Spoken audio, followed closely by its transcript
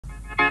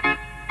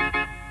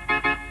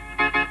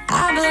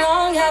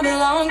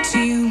belong to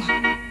you.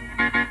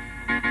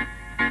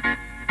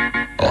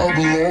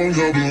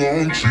 I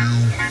belong to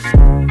you.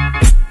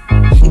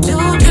 Do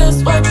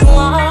just what you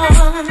want.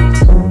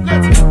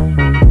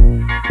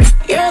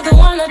 You're the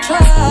one I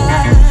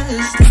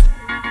trust.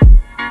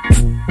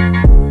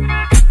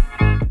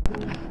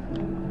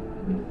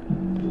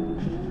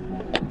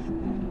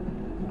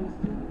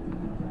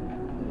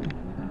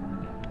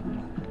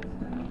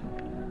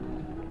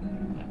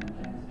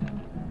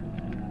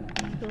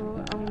 So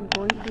I'm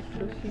going to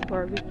sushi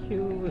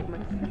barbecue with my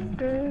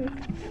sisters.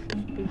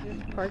 We're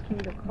just parking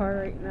the car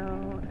right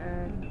now,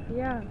 and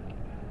yeah.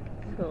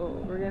 So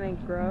we're gonna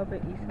grab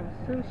and eat some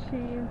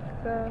sushi and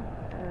stuff,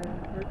 and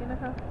we're gonna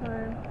have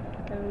fun.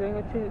 And we're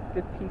gonna go to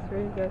the Peace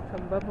Ridge, get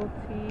some bubble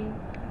tea,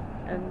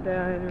 and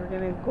then we're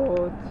gonna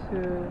go to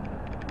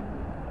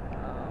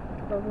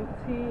bubble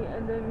tea,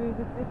 and then we'll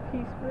go to the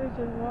Peace Ridge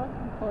and walk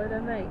and call it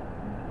a night.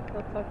 So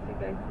I'll talk to you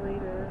guys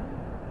later.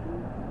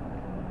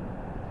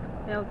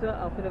 And I'll do an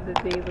outfit of the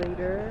day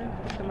later.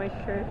 So my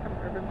shirt from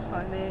Urban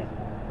Planet,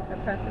 my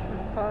pants are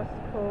from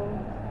Costco,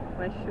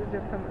 my shoes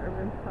are from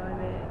Urban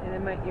Planet, and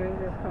then my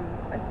earrings are from,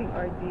 I think,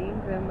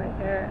 Ardeen's, and my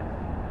hair,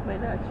 my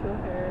natural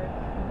hair.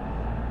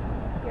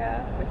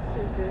 Yeah, my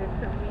sister did it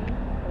for me.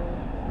 So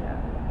yeah,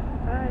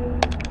 bye.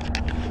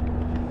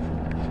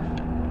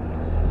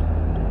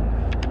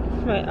 This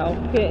is my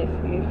outfit. If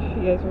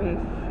you guys want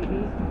to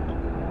see,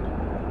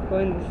 go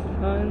in the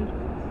sun.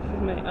 This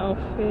is my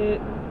outfit.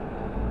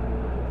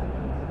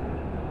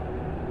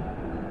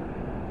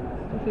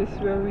 This is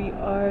where we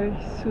are,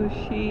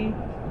 sushi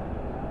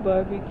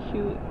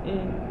barbecue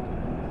in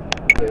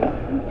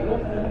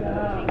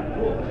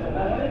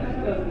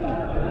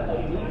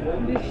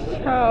this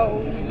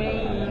chow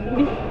mein.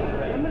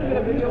 I'm gonna get a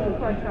video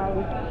before chow.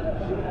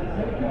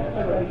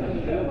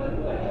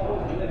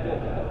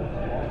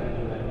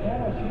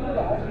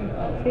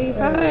 Say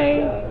hi,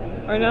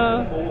 or no?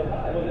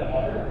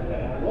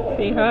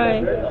 Say hi.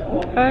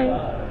 Hi.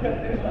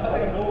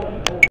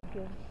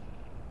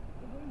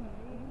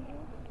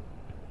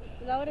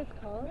 Is that what it's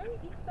called?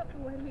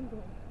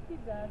 He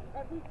does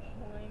every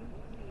time.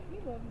 You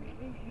love me.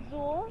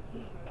 Zor?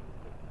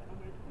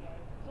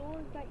 Zor,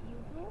 is that you,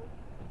 Zor?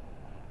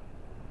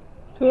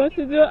 Who wants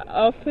to do an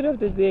outfit of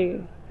the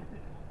day?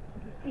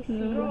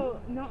 No. Girl,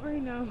 not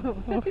right now.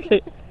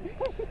 Okay.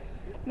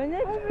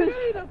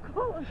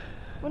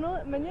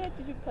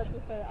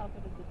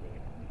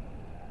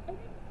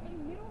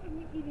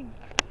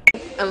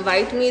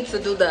 Invite me to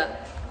do the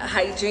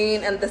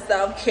hygiene and the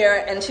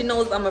self-care, and she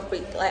knows I'm a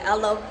freak. Like, I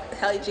love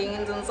hygiene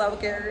and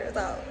self-care,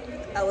 so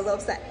I was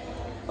upset.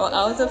 Well,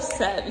 I was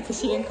upset because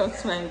she didn't come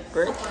to my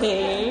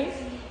birthday,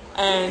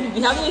 and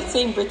we have the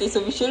same birthday, so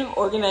we should have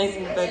organized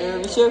it better.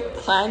 We should have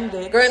planned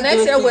it. Girl,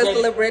 next year we're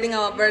celebrating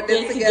our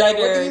birthday together.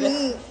 What do you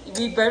mean?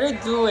 We better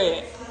do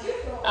it.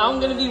 I'm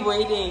gonna be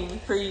waiting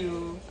for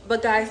you.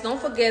 But guys, don't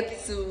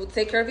forget to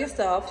take care of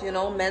yourself, you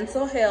know,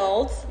 mental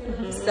health,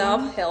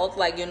 self-health,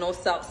 like, you know,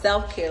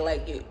 self-care,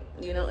 like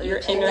you know, your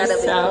inner gotta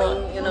be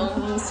clean, you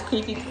know,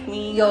 squeaky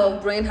clean. Your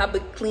brain have to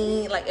be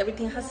clean, like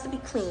everything has to be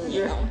clean.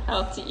 Your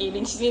healthy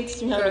eating. She's gonna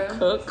teach me how to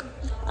cook.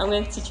 I'm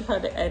gonna teach you how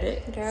to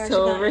edit. Girl,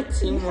 so we're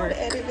teamwork.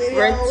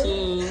 We're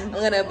team. I'm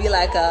gonna be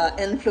like a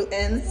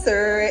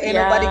influencer. Ain't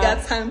nobody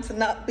got time to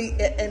not be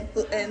an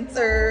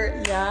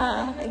influencer.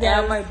 Yeah, I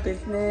have my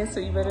business, so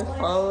you better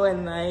follow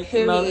and like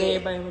Melanie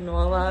by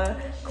Manuela.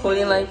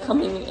 Clothing line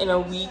coming in a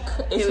week.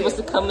 It's supposed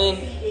to come in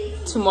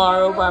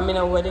tomorrow, but I'm in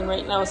a wedding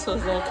right now, so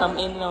it's gonna come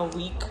in a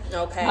week.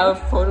 Okay. I have a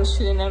photo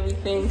shoot and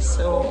everything,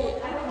 so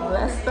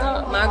blessed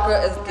up. My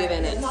girl is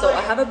giving it. So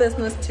I have a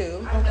business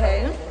too.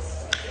 Okay.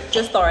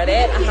 Just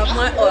started. I have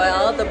my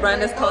oil. The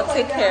brand is called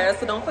Take Care,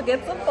 so don't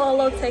forget to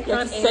follow. Take Care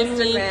on Instagram. Send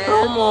me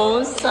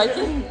promos so I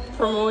can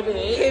promote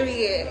it.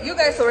 Period. You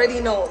guys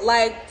already know.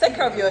 Like, take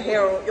care of your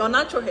hair, your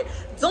natural hair.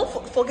 Don't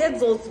forget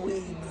those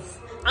wigs.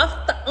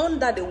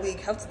 Under the wig,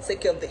 you have to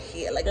take care of the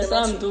hair. Like, that's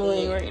what I'm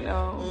doing right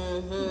now.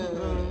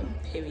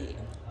 Period.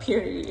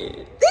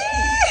 Period.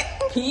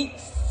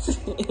 Peace.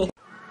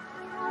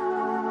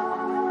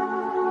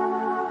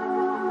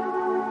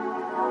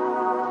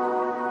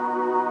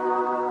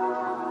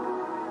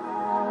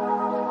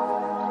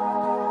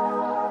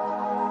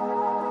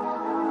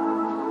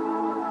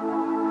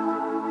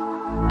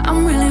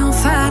 I'm really on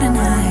fire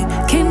tonight.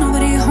 Can't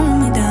nobody hold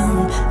me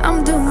down.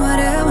 I'm doing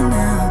whatever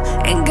now.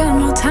 Ain't got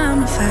no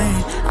time to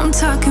fight. I'm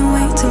talking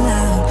way too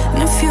loud.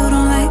 And if you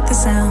don't like the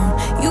sound,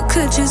 you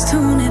could just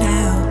tune it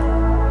out.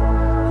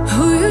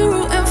 Who you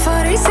rooting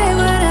for? They say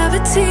whatever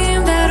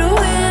team that'll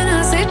win.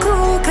 I say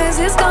cool, cause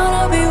it's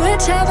gonna be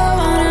whichever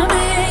one I'm in.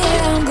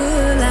 Yeah, I'm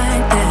good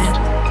like that.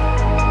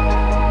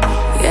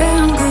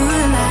 Yeah, I'm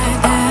good like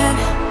that.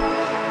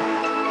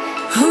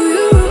 Who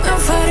you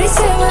rooting for? They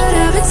say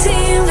whatever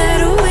team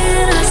that'll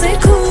win. I say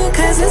cool,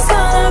 cause it's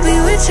gonna be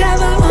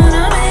whichever one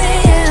I'm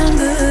in. Yeah, I'm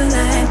good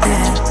like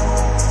that.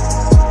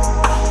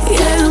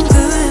 Yeah, I'm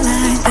good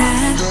like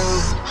that.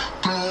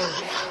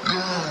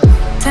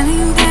 Telling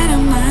you that I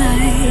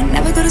might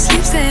never go to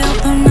sleep, stay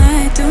up all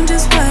night, doing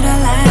just what I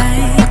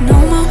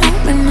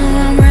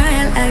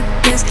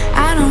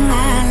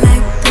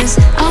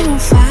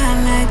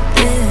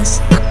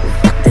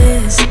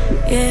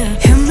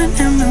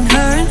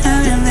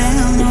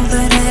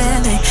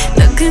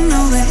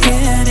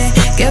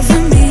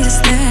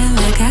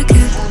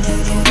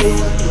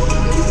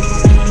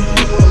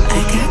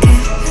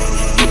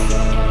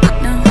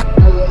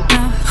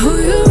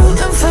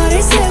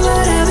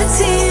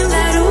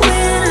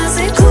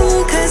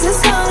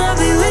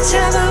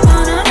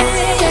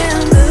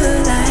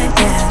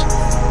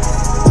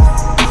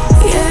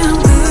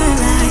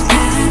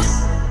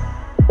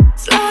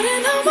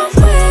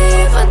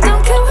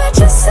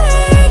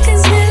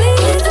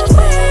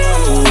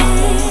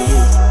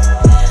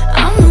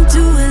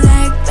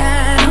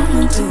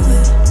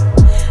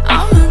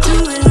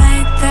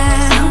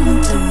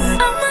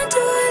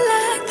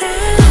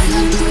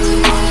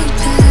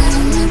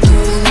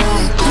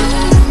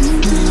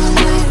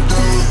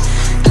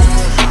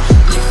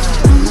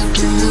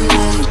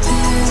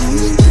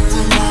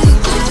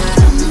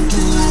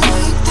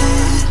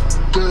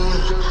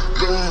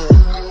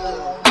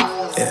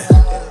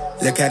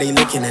how they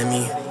looking at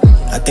me.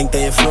 I think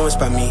they influenced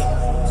by me.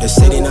 They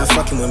say they not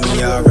fucking with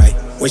me, alright.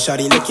 Wish all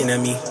they looking at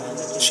me.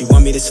 She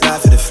want me to slide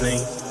for the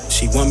fling.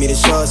 She want me to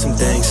show her some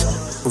things.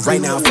 But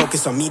right now I'm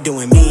focused on me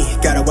doing me.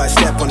 Gotta watch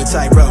step on the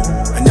tightrope.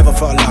 I never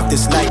fall off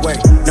this light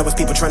work. Know it's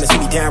people trying to see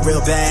me down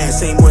real bad.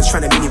 Same ones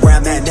trying to meet me where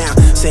I'm at now.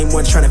 Same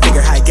ones trying to figure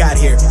how I got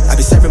here. I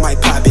been serving my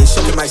pop, bitch,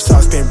 shoving my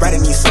sauce, been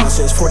writing these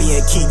songs since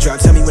 48 key drop.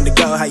 Tell me when to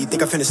go, how you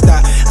think I'm finna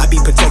stop? I be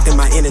protecting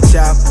my inner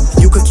child.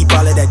 You could keep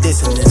all of that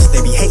dissonance.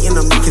 They be hating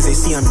on me cause they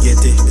see I'm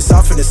gifted. It's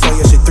all for the soul,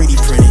 your shit 3D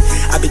printed.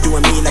 I been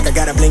doing me like I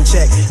got a bling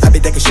check. I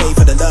been decking shade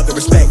for the love and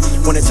respect.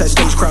 Wanna touch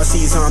stage, cross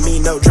seas on me.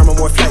 No drama,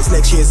 more flights,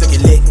 next year's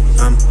looking lit.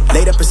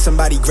 Laid up in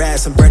somebody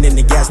grass, I'm burning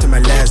the gas to my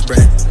last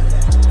breath.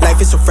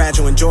 Life is so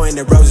fragile, enjoying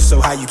the roses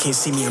so high you can't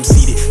see me, I'm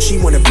seated. She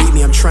wanna beat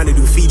me, I'm trying to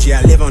do Fiji.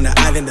 I live on the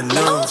island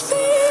alone.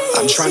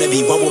 I'm trying to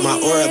be one with my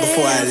aura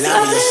before I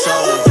allow your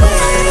soul.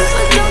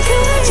 I don't care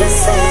what you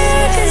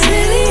say, cause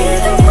really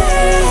either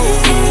way,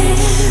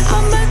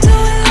 I'ma do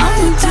it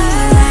like that.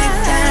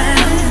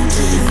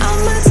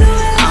 I'ma do it like that. I'ma do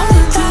it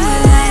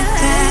like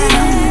that.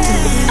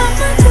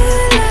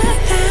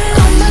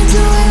 I'ma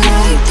do it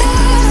like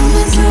that.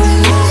 I'ma do it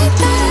like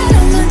that.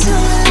 I'ma do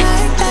it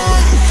like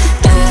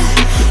that.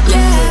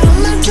 Yeah,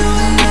 I'ma do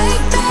it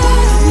like that.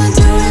 I'ma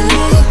do it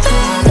like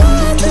that.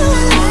 I'ma do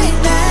it like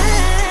that.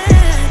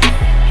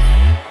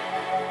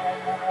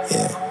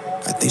 Yeah,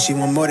 I think she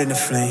want more than a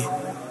flame.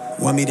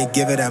 Want me to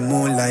give her that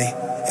moonlight.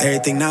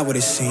 Everything not what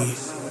it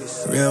seems.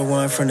 Real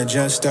one from the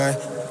jump start.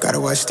 Gotta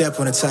watch step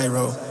on a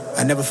tightrope.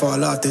 I never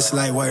fall off this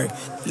light work.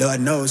 Lord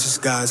knows it's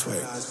God's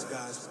work.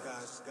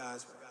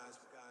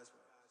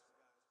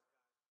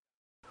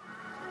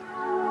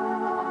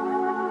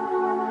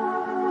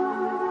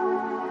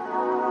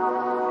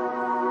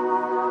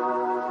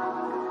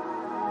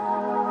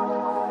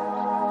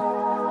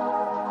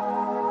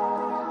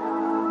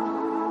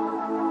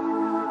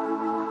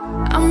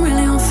 I'm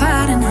really on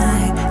fire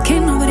tonight.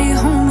 Can't nobody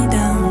hold me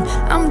down.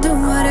 I'm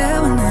doing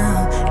whatever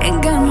now.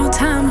 Ain't got no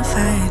time to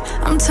fight.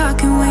 I'm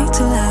talking way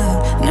too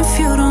loud. And if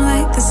you don't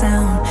like the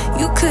sound,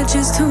 you could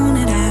just tune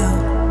it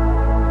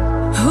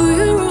out. Who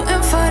you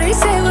rooting for? They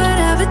say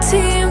whatever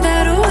team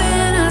that'll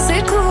win. I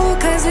say cool,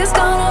 cause it's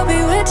gonna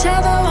be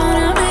whichever one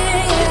I'm in.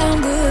 Yeah,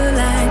 I'm good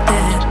like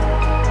that.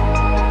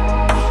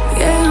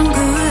 Yeah, I'm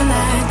good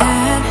like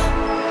that.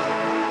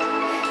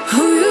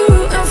 Who you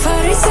rooting for?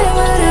 They say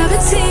whatever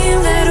team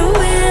that'll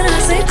win. I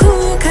say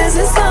cool, cause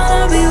it's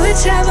gonna be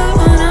whichever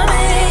one I'm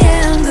in.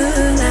 Yeah, I'm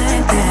good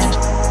like that.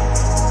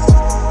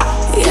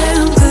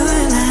 Yeah, I'm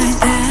good like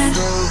that.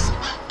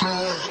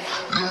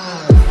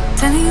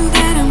 Telling you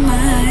that I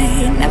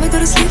might never go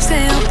to sleep,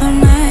 stay up all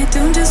night,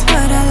 doing just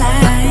what I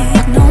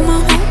like. No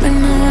more hoping,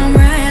 no, I'm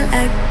right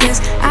like this.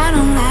 I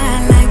don't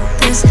lie like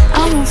this.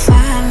 I'm on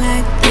fire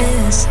like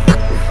this.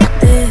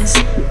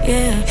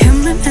 Yeah.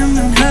 Him and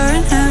her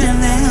and them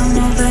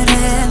over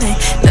there. They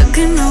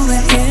looking over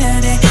here,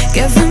 they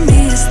giving me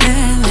a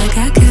stare like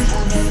I care.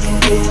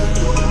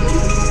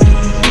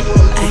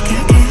 Like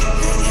I care.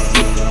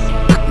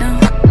 No.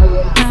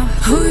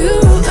 Who you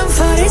rooting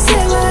for? They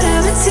say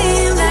whatever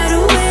team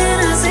that'll win.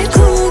 I say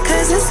cool,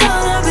 cause it's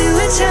gonna be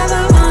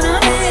whichever one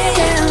I'm in.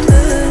 Yeah, I'm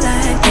good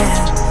like that.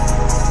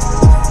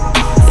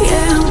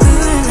 Yeah, I'm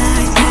good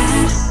like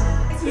that.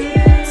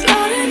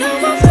 Floating on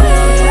my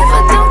wave,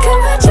 I don't care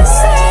what you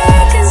say,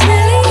 cause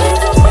really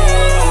either way,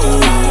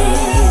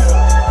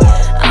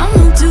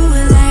 I'ma do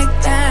it like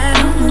that.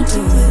 I'ma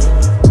do it.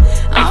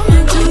 I'ma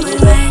do it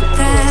like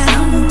that.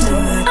 I'ma do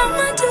it.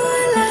 I'ma do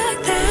it like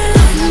that.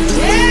 I'ma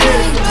do it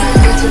like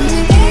that. I'ma do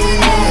it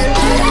like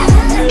that.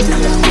 I'ma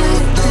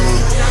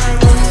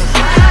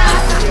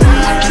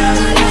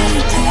do it like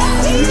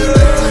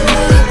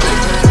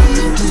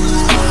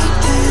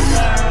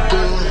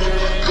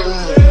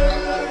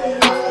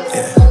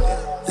Yeah,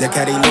 look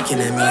how they looking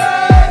at me.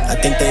 I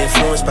think they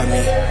influenced by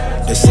me.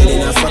 They say they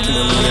not fucking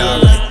with me,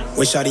 alright.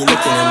 Wish all they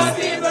looking at me.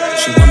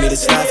 She want me to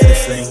slide for the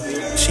fling.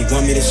 She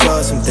want me to show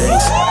her some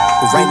things.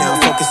 But right now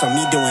I'm focused on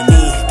me doing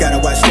me. Gotta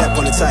watch step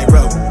on the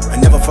tightrope. I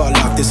never fall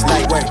off this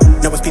light work.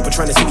 Know it's people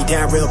trying to see me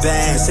down real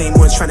bad. Same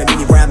ones trying to meet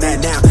me where I'm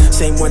at now.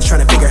 Same ones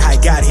trying to figure how I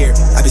got here.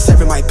 I been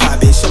serving my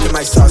pop, bitch, shoving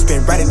my sauce,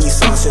 been writing these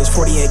songs since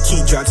 48 key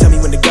drop. Tell me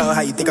when to go,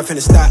 how you think I'm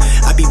finna stop?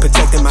 I be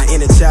protecting my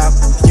inner child.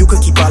 You could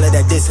keep all of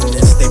that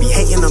dissonance. They be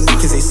hating on me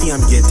cause they see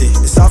I'm gifted.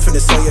 It's all for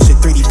the soul, your shit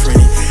 3D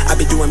printed. I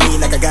been doing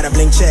me like I got a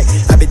bling check.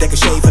 I been decking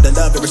shade for the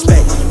love and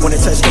respect. Wanna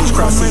touch stage,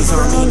 cross seas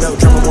on me. No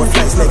drama, more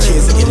flights, next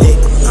year's looking lit.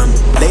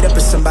 Laid up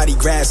in somebody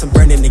grass, I'm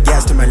burning the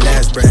gas to my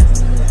last breath.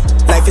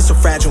 Life is so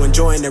fragile,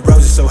 enjoying the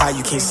roses so high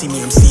you can't see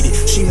me, I'm seated.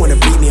 She wanna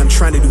beat me, I'm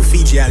trying to do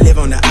Fiji. I live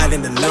on the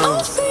island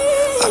alone.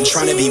 I'm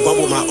trying to be one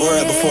with my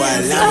aura before I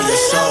allow your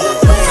soul.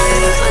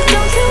 I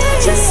don't care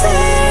what you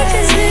say,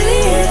 cause really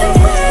either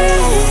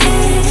way,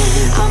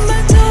 I'ma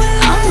do it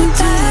like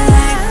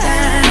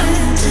that.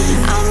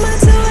 I'ma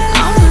do it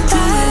like that. I'ma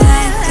do it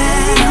like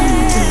that.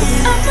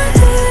 I'ma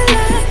do it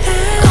like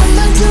that.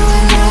 I'ma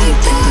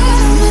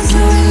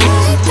do it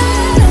like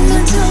that. I'ma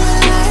do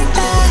it like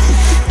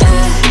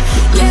that.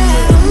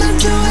 Yeah, I'ma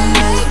do it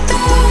like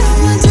that.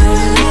 I'ma do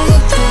it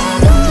like that.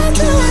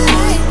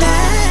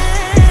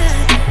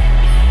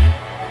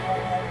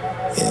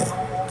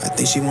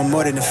 she want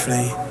more than a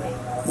flame.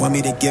 Want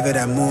me to give her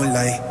that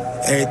moonlight.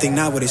 Everything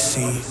not what it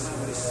seems.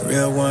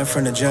 Real one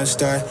from the jump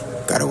start.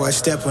 Gotta watch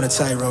step on a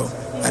tightrope.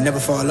 I never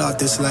fall off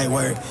this light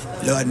work.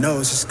 Lord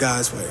knows it's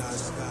God's work.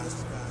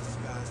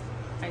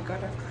 I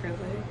got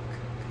acrylic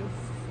because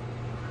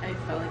I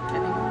felt like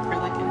getting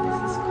acrylic, and this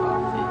is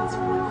coffee. It's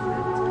from my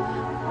friend's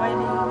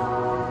wedding.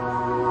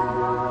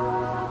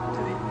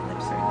 Doing my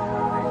lips right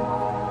now, right?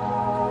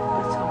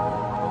 That's how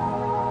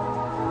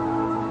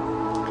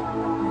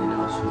and then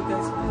I'll show you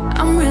guys later.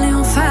 I'm really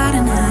on fire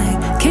tonight.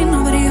 Can't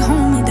nobody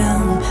hold me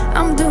down.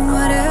 I'm doing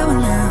whatever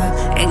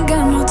now. Ain't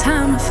got no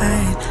time to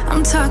fight.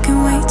 I'm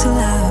talking way too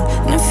loud.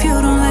 And if you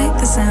don't like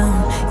the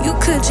sound, you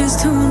could just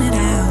tune it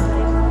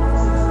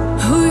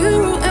out. Who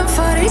you rooting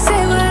for? They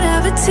say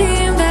whatever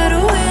team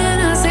that'll win.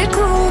 I say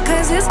cool,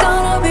 cause it's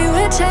gonna be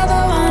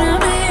whichever one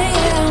I'm in.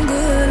 Yeah, I'm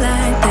good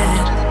like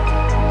that.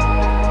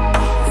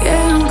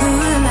 Yeah, I'm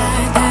good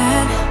like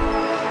that.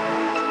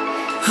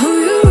 Who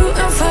you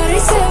rooting for? They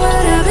say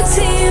whatever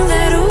team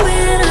that'll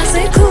win. I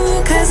say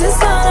cool, cause it's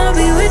gonna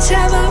be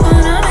whichever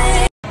one I'm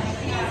in.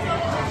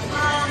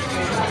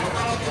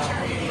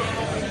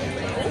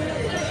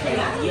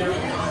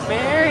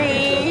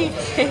 Mary,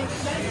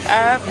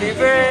 happy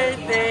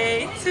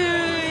birthday to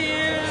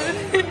you.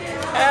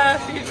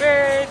 Happy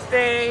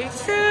birthday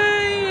to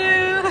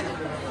you.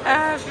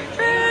 Happy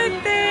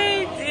birthday,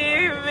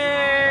 dear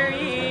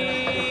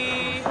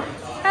Mary.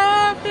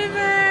 Happy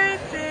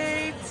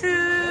birthday to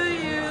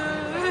you.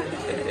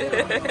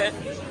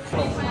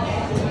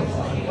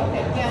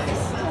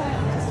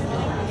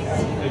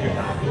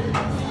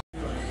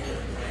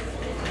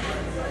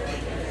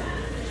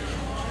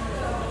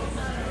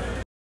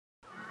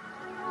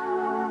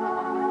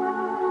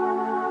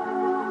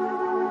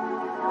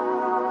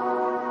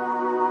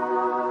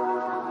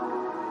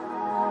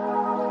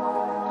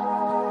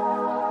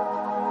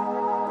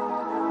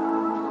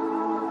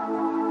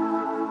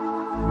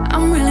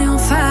 I'm really on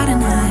fire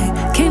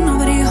tonight. Can't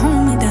nobody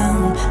hold me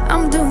down.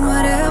 I'm doing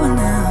whatever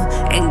now.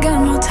 Ain't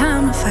got no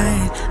time to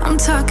fight. I'm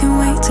talking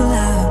way too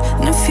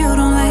loud. And if you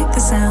don't like the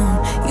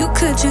sound, you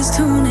could just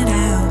tune it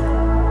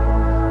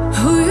out.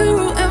 Who you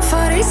rooting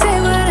for? They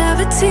say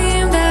whatever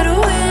team that'll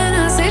win.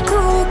 I say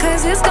cool,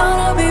 cause it's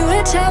gonna be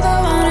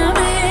whichever one I'm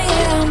in.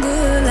 Yeah, I'm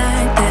good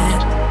like that.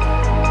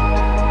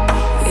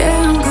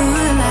 Yeah, I'm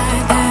good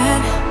like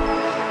that.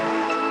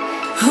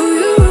 Who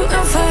you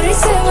rooting for? They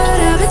say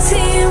whatever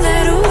team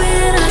that'll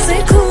win. I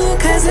say cool,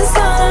 cause it's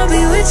gonna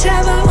be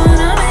whichever one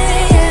I'm in.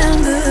 Yeah, I'm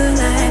good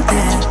like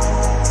that.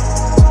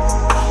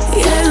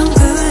 Yeah, I'm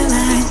good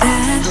like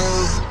that.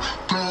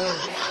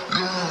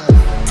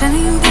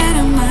 Telling you that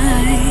I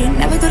might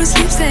never go to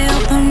sleep, stay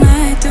up all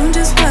night, doing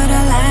just what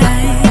I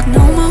like.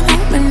 No more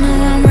hoping, no,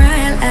 I'm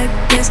right like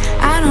this.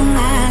 I don't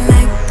lie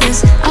like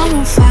this. I'm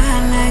on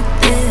fire like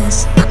this.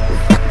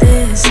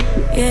 This,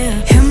 yeah.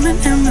 Him and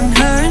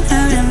her and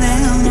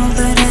them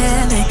over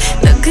there. They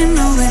looking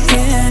over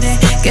here. They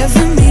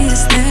giving me a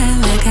stare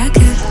like I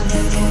can't.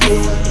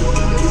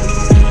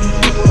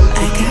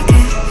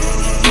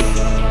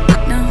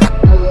 No,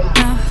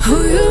 no. Who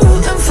you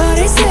rooting for?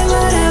 They say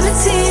whatever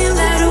team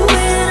that'll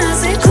win. I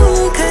say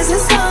cool, cause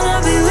it's gonna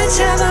be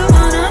whichever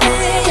one I'm in.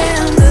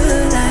 Yeah, I'm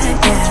good like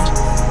that.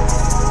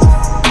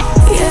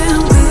 Yeah,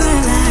 I'm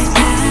good like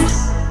that.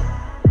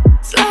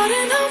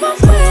 Floating on my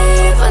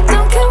wave, I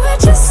don't care what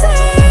you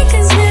say,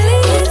 cause really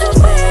either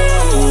way,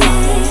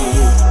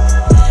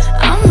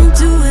 I'ma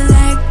do it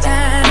like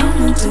that.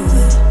 I'ma do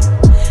it.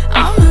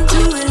 I'ma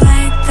do it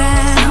like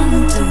that. I'ma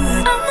do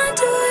it. I'ma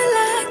do it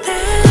like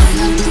that.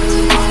 I'ma do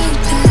it like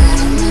that.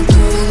 I'ma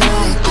do it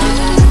like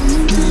that.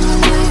 I'ma do it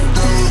like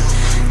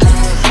that.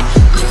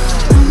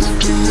 I'ma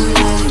do it like that. I'ma do it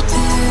like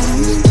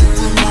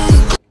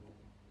that.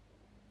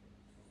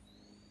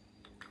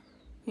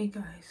 Hey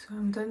guys, so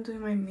I'm done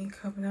doing my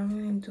makeup. Now I'm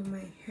gonna do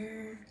my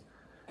hair,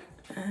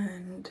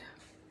 and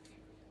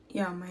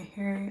yeah, my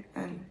hair,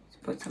 and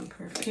put some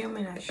perfume,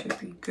 and I should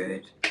be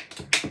good.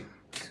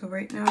 So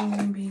right now I'm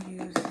gonna be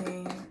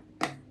using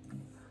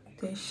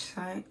this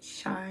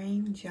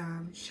Shine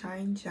Jam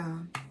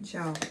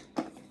gel.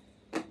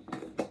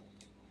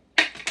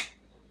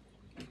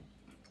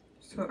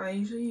 So I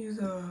usually use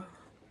a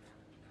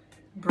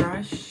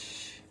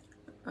brush,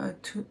 an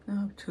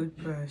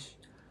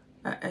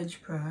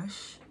edge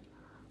brush,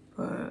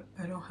 but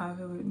I don't have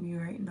it with me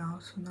right now.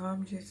 So now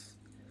I'm just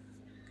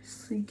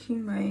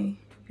sleeking my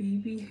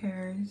baby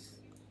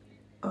hairs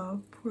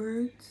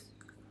upwards.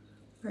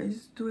 I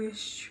just do it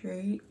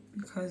straight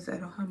because I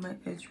don't have my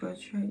edge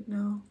brush right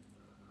now,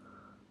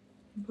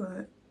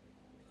 but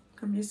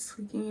I'm just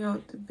sleeking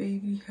out the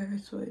baby hair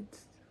so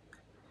it's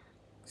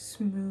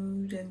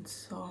smooth and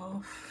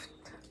soft.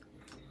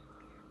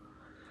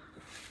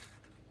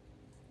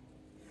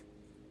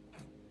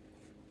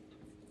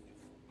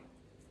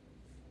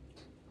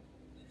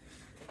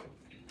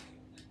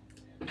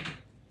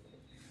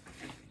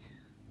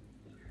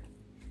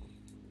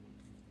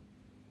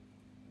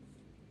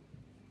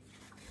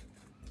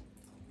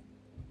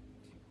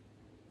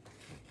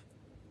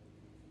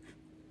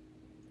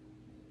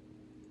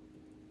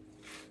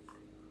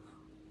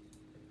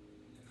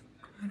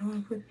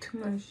 want to put too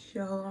much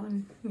gel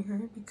on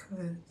here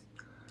because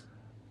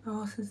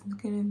else it's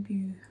gonna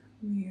be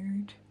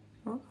weird.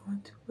 Oh, I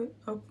want to put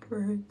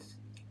upwards.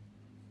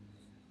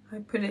 I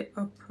put it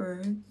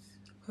upwards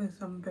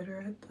because I'm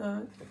better at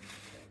that.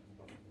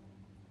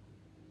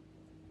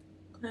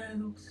 That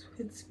looks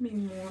fits me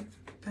more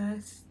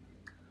best.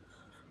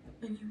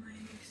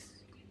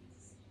 Anyways,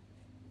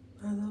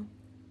 hello.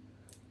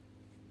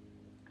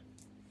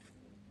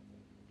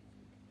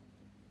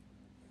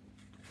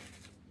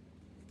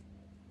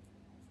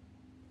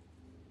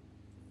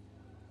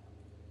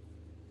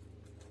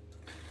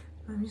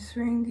 I'm just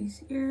wearing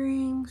these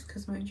earrings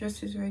because my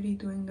dress is already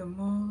doing the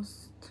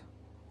most.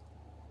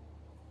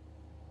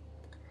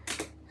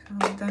 So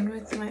I'm done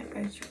with my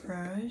edge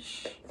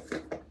brush.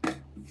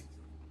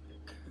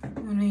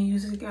 I'm gonna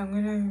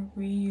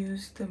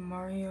reuse the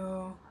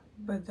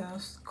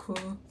marvelousmanou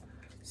Cool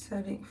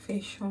Setting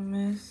Facial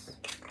Mist.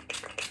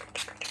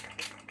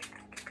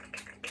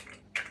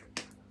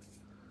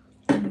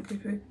 I'm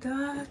good with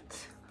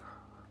that.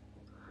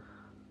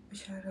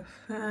 Wish I had a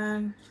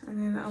fan. And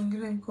then I'm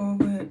gonna go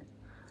with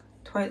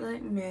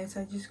Twilight Mist.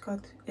 I just got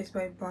it's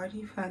by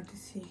Body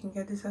Fantasy. You can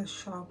get this at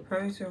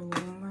Shoppers or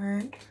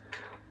Walmart.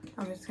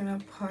 I'm just gonna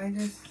apply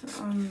this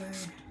on my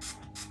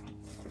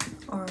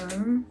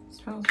arm. It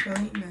smells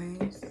really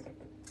nice.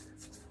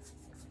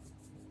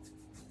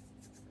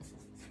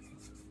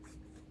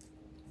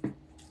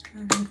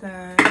 And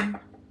then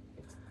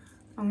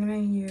I'm gonna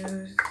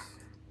use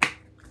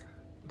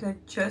the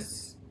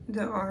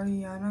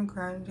Ariana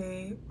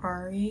Grande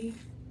Ari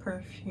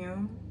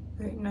perfume.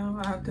 Right now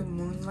I have the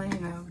Moonlight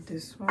and I have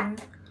this one.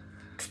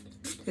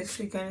 This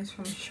again is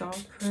from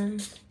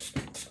Shoppers.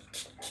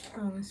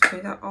 I'm gonna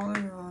spray that all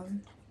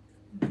around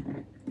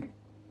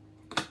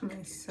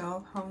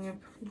myself. I'm gonna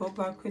go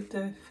back with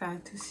the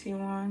Fantasy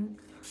one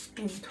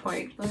in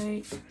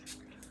Twilight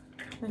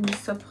and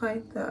just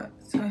apply that.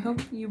 So I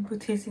hope you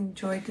beauties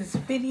enjoyed this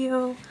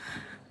video.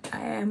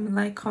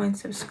 Like, comment,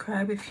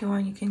 subscribe. If you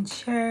want, you can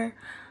share.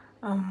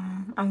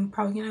 I'm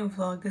probably gonna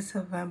vlog this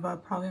event,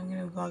 but I'm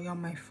gonna vlog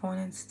on my phone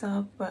and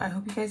stuff. But I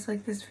hope you guys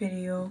like this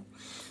video.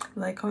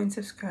 Like, comment,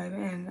 subscribe,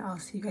 and I'll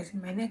see you guys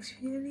in my next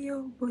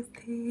video.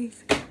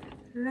 Beauties,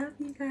 love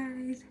you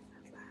guys.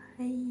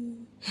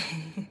 Bye.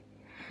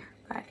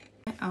 Bye.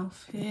 My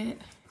outfit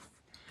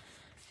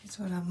is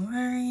what I'm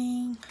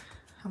wearing.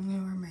 I'm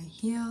gonna wear my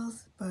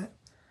heels, but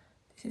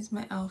this is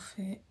my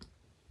outfit.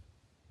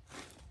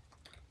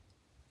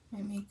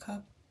 My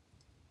makeup.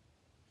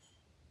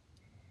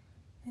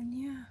 And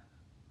yeah,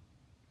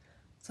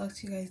 talk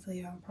to you guys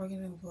later. I'm probably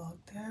gonna vlog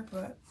there,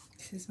 but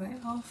this is my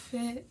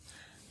outfit.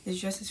 This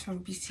dress is from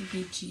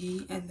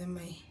BCBG, and then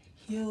my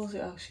heels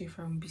are actually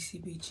from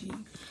BCBG.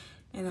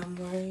 And I'm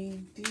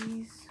wearing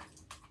these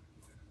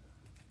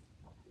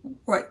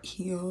white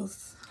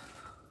heels.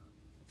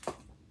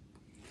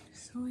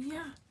 So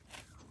yeah.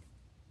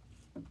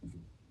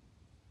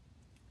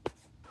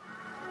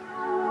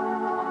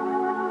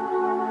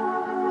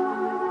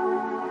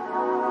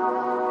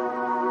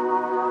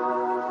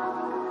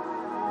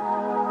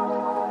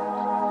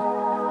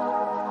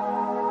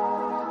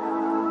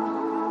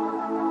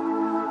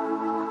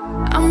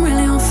 I'm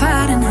really on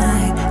fire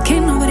tonight.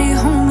 Can't nobody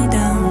hold me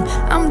down.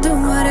 I'm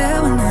doing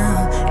whatever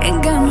now.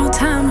 Ain't got no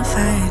time to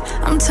fight.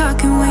 I'm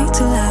talking way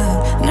too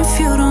loud. And if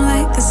you don't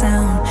like the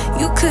sound,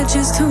 you could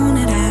just tune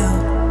it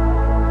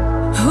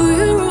out. Who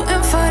you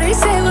rooting for? They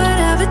say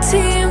whatever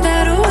team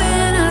that'll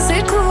win. I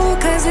say cool,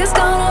 cause it's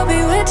gonna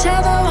be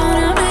whichever one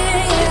I'm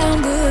in. Yeah,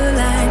 I'm good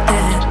like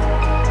that.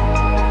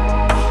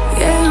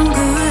 Yeah, I'm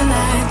good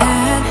like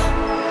that.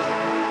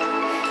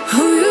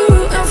 Who you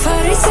rooting for?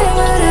 They say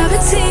whatever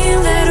team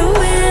that'll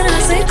win. I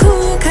say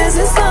cool, cause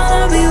it's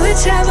gonna be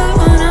whichever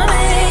one I'm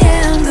in.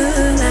 Yeah, I'm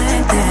good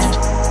like that.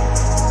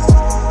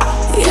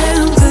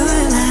 Yeah, I'm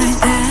good like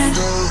that.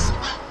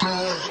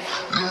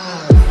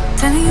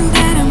 Telling you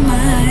that I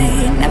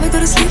might never go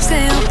to sleep,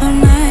 stay up all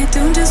night,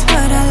 doing just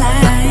what I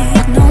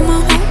like. No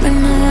more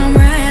hoping, no, I'm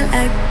right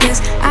like this.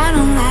 I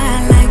don't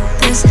lie like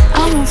this.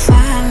 I'm on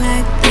fire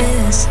like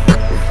this.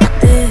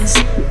 This,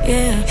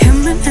 yeah.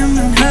 Him and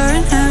her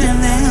and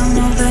them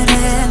over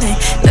there. They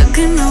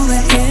looking over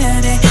here,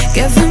 they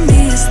giving me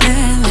a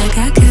stare like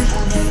I could.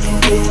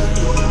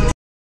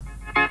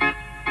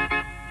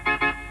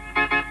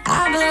 I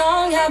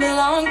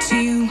belong to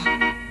you.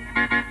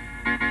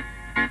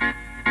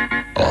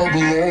 I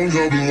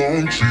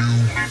belong to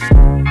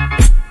you.